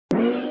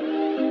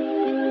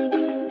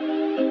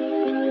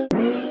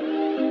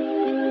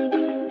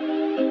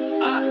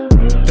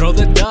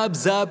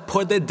dubs up,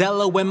 pour the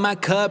Dello in my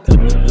cup.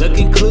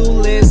 Looking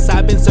clueless,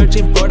 I've been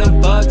searching for the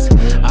fucks.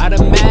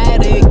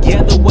 Automatic,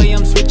 yeah, the way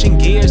I'm switching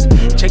gears.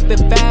 Check the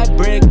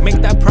fabric,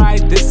 make that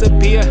pride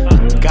disappear.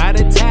 Got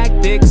a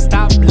tactic,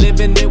 stop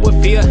living it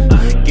with fear.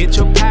 Get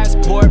your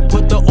passport,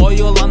 put the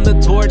oil on the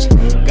torch.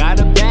 Got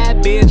a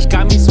bad bitch,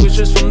 got me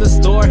switchers from the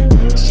store.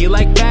 She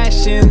like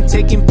fashion,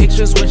 taking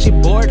pictures when she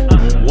bored.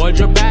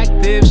 Wardrobe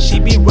active, she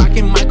be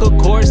rocking Michael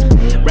Kors.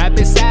 Rap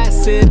is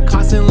acid,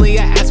 constantly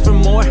I ask for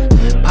more.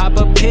 Pop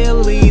a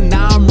pilly,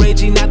 now I'm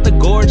raging at the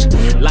gorge.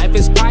 Life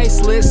is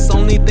priceless,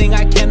 only thing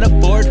I can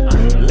afford.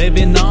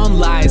 Living on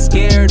lies,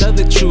 scared of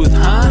the truth,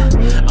 huh?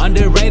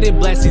 Underrated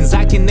blessings,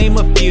 I can name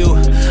a few.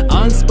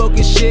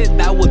 Unspoken shit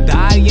that will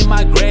die in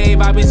my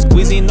grave. I've been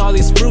squeezing all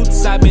these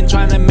fruits, I've been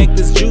trying to make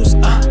this juice.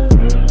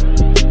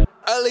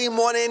 Early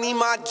morning, need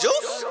my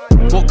juice.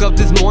 Woke up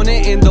this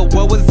morning and the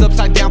world was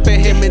upside down.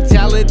 Fairhead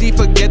mentality,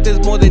 forget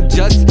there's more than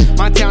just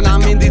my town.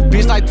 I'm in this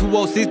bitch like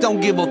 206, don't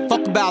give a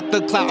fuck about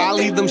the clout. I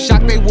leave them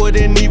shocked, they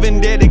wouldn't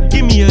even dare to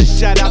give me a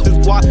shout out. This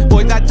squad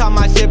boys, I talk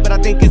my shit, but I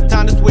think it's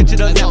time to switch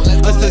it up now.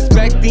 A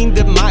suspecting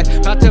demise,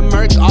 about to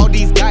murk all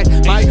these guys.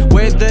 Might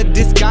wear the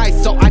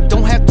disguise so I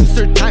don't have to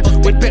serve time.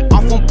 Whip it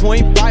off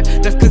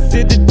 1.5, that's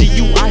considered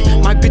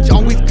DUI. My bitch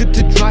always good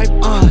to drive,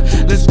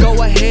 let's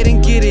go ahead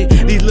and get it.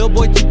 These little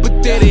boys too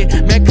pathetic,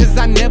 mad cause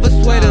I never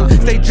sweat them.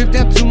 Stay dripped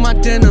down to my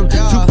denim,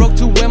 too broke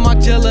to wear my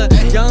Jilla.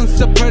 Young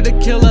Super the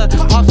killer,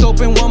 pops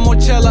open one more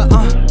cella,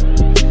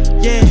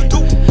 yeah.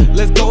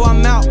 Let's go,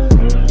 I'm out,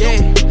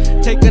 yeah.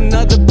 Take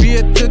another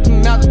beer to the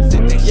mouth,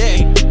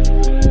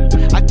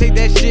 yeah. I take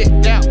that shit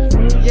out,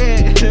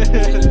 yeah.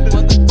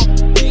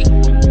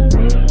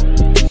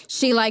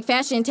 She like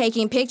fashion,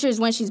 taking pictures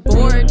when she's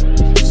bored.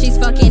 She's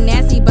fucking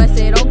nasty, bust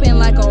it open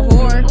like a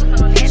whore.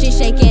 She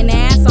shaking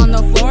ass on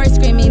the floor,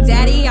 screaming,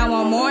 "Daddy, I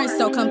want more."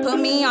 So come put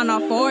me on all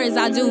fours.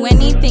 I'll do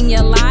anything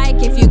you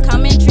like if you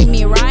come and treat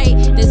me right.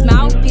 This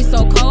mouthpiece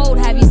so cold,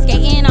 have you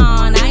skating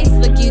on ice?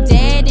 Look you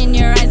dead in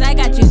your eyes, I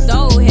got you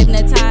so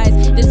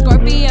hypnotized. This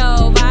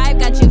Scorpio vibe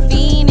got you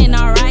fiending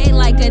alright.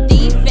 Like a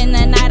thief in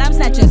the night, I'm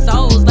snatching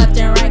souls left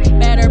and right.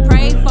 Better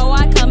pray before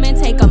I come and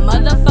take a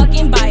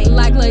motherfucking bite.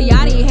 Like Lil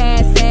Yachty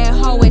had said,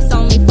 ho, it's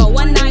only for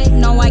one night.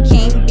 No, I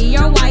can't be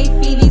your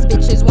wifey. These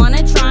bitches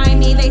wanna try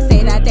me. They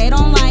say that they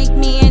don't like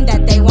me and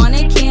that they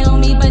wanna kill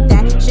me, but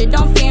that shit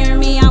don't fear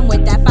me. I'm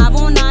with that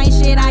 509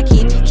 shit, I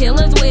keep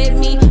killers with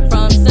me.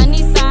 From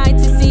Sunnyside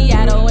to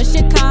Seattle and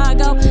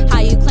Chicago. How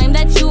you claim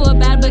that you a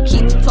bad but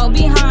keep 12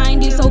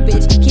 behind you? So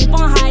bitch, keep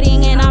on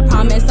hiding and I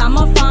promise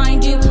I'ma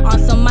find you. On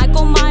some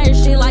Michael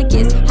Myers shit like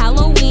it's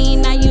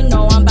Halloween. Now you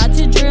know I'm about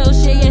to drill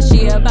shit, yeah,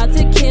 she about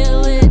to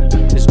kill it.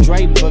 It's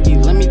Dre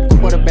Boogie, let me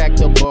quarterback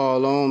the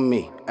ball on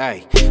me.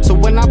 Ay. So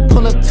when I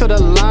pull up to the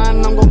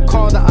line, I'm gon'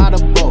 call the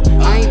audible.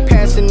 I ain't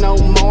passing no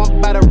more, I'm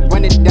about to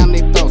run it down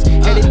their throats.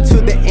 Headed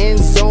to the end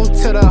zone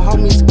till the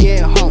homies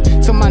get home.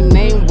 Till my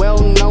name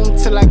well known,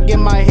 till I get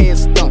my head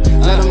stoned.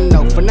 Let them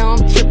know, for now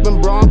I'm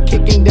tripping, bro, I'm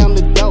kicking down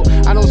the door.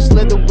 I don't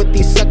slither with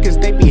these suckers,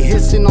 they be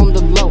hissing on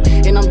the low.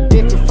 And I'm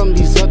different from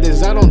these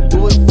others, I don't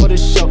do it for the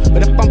show.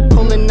 But if I'm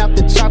pulling out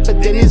the chopper,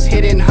 then it's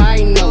hitting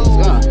high notes.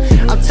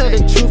 I'll tell the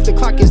truth, the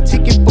clock is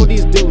ticking for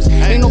these dudes.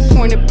 Ain't no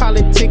point in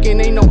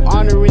politicking, ain't no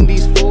honor in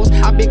these fools.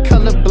 I been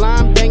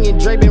colorblind, banging,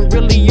 Dre been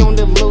really on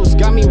the loose.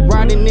 Got me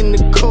riding in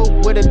the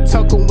coupe with a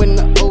token in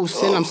the ooze.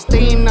 And I'm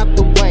staying out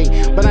the way,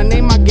 but I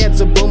named my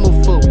gats a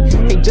Boomafoo.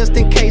 Hey, just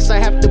in case I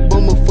have to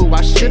Boomafoo,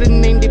 I should've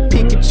named it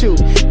Pikachu.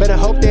 Better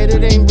hope that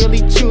it ain't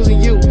really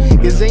choosing you,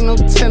 cause ain't no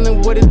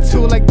telling what a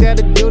tool like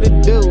that'll do to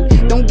do.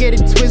 Don't get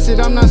it twisted,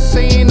 I'm not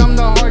saying I'm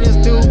the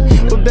hardest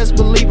dude, but best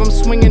believe I'm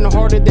swinging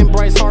harder than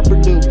Bryce Harper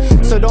do.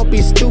 So don't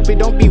be stupid,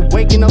 don't be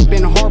waking up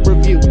in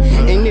Harborview.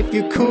 And if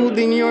you're cool,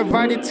 then you're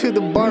invited to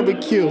the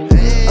barbecue.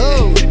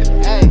 Oh,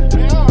 hey,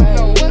 I don't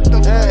know what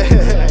the fuck.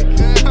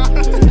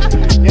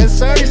 Yes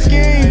sir,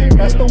 Ski.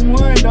 That's the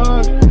one,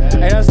 dog.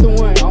 Hey, that's the one.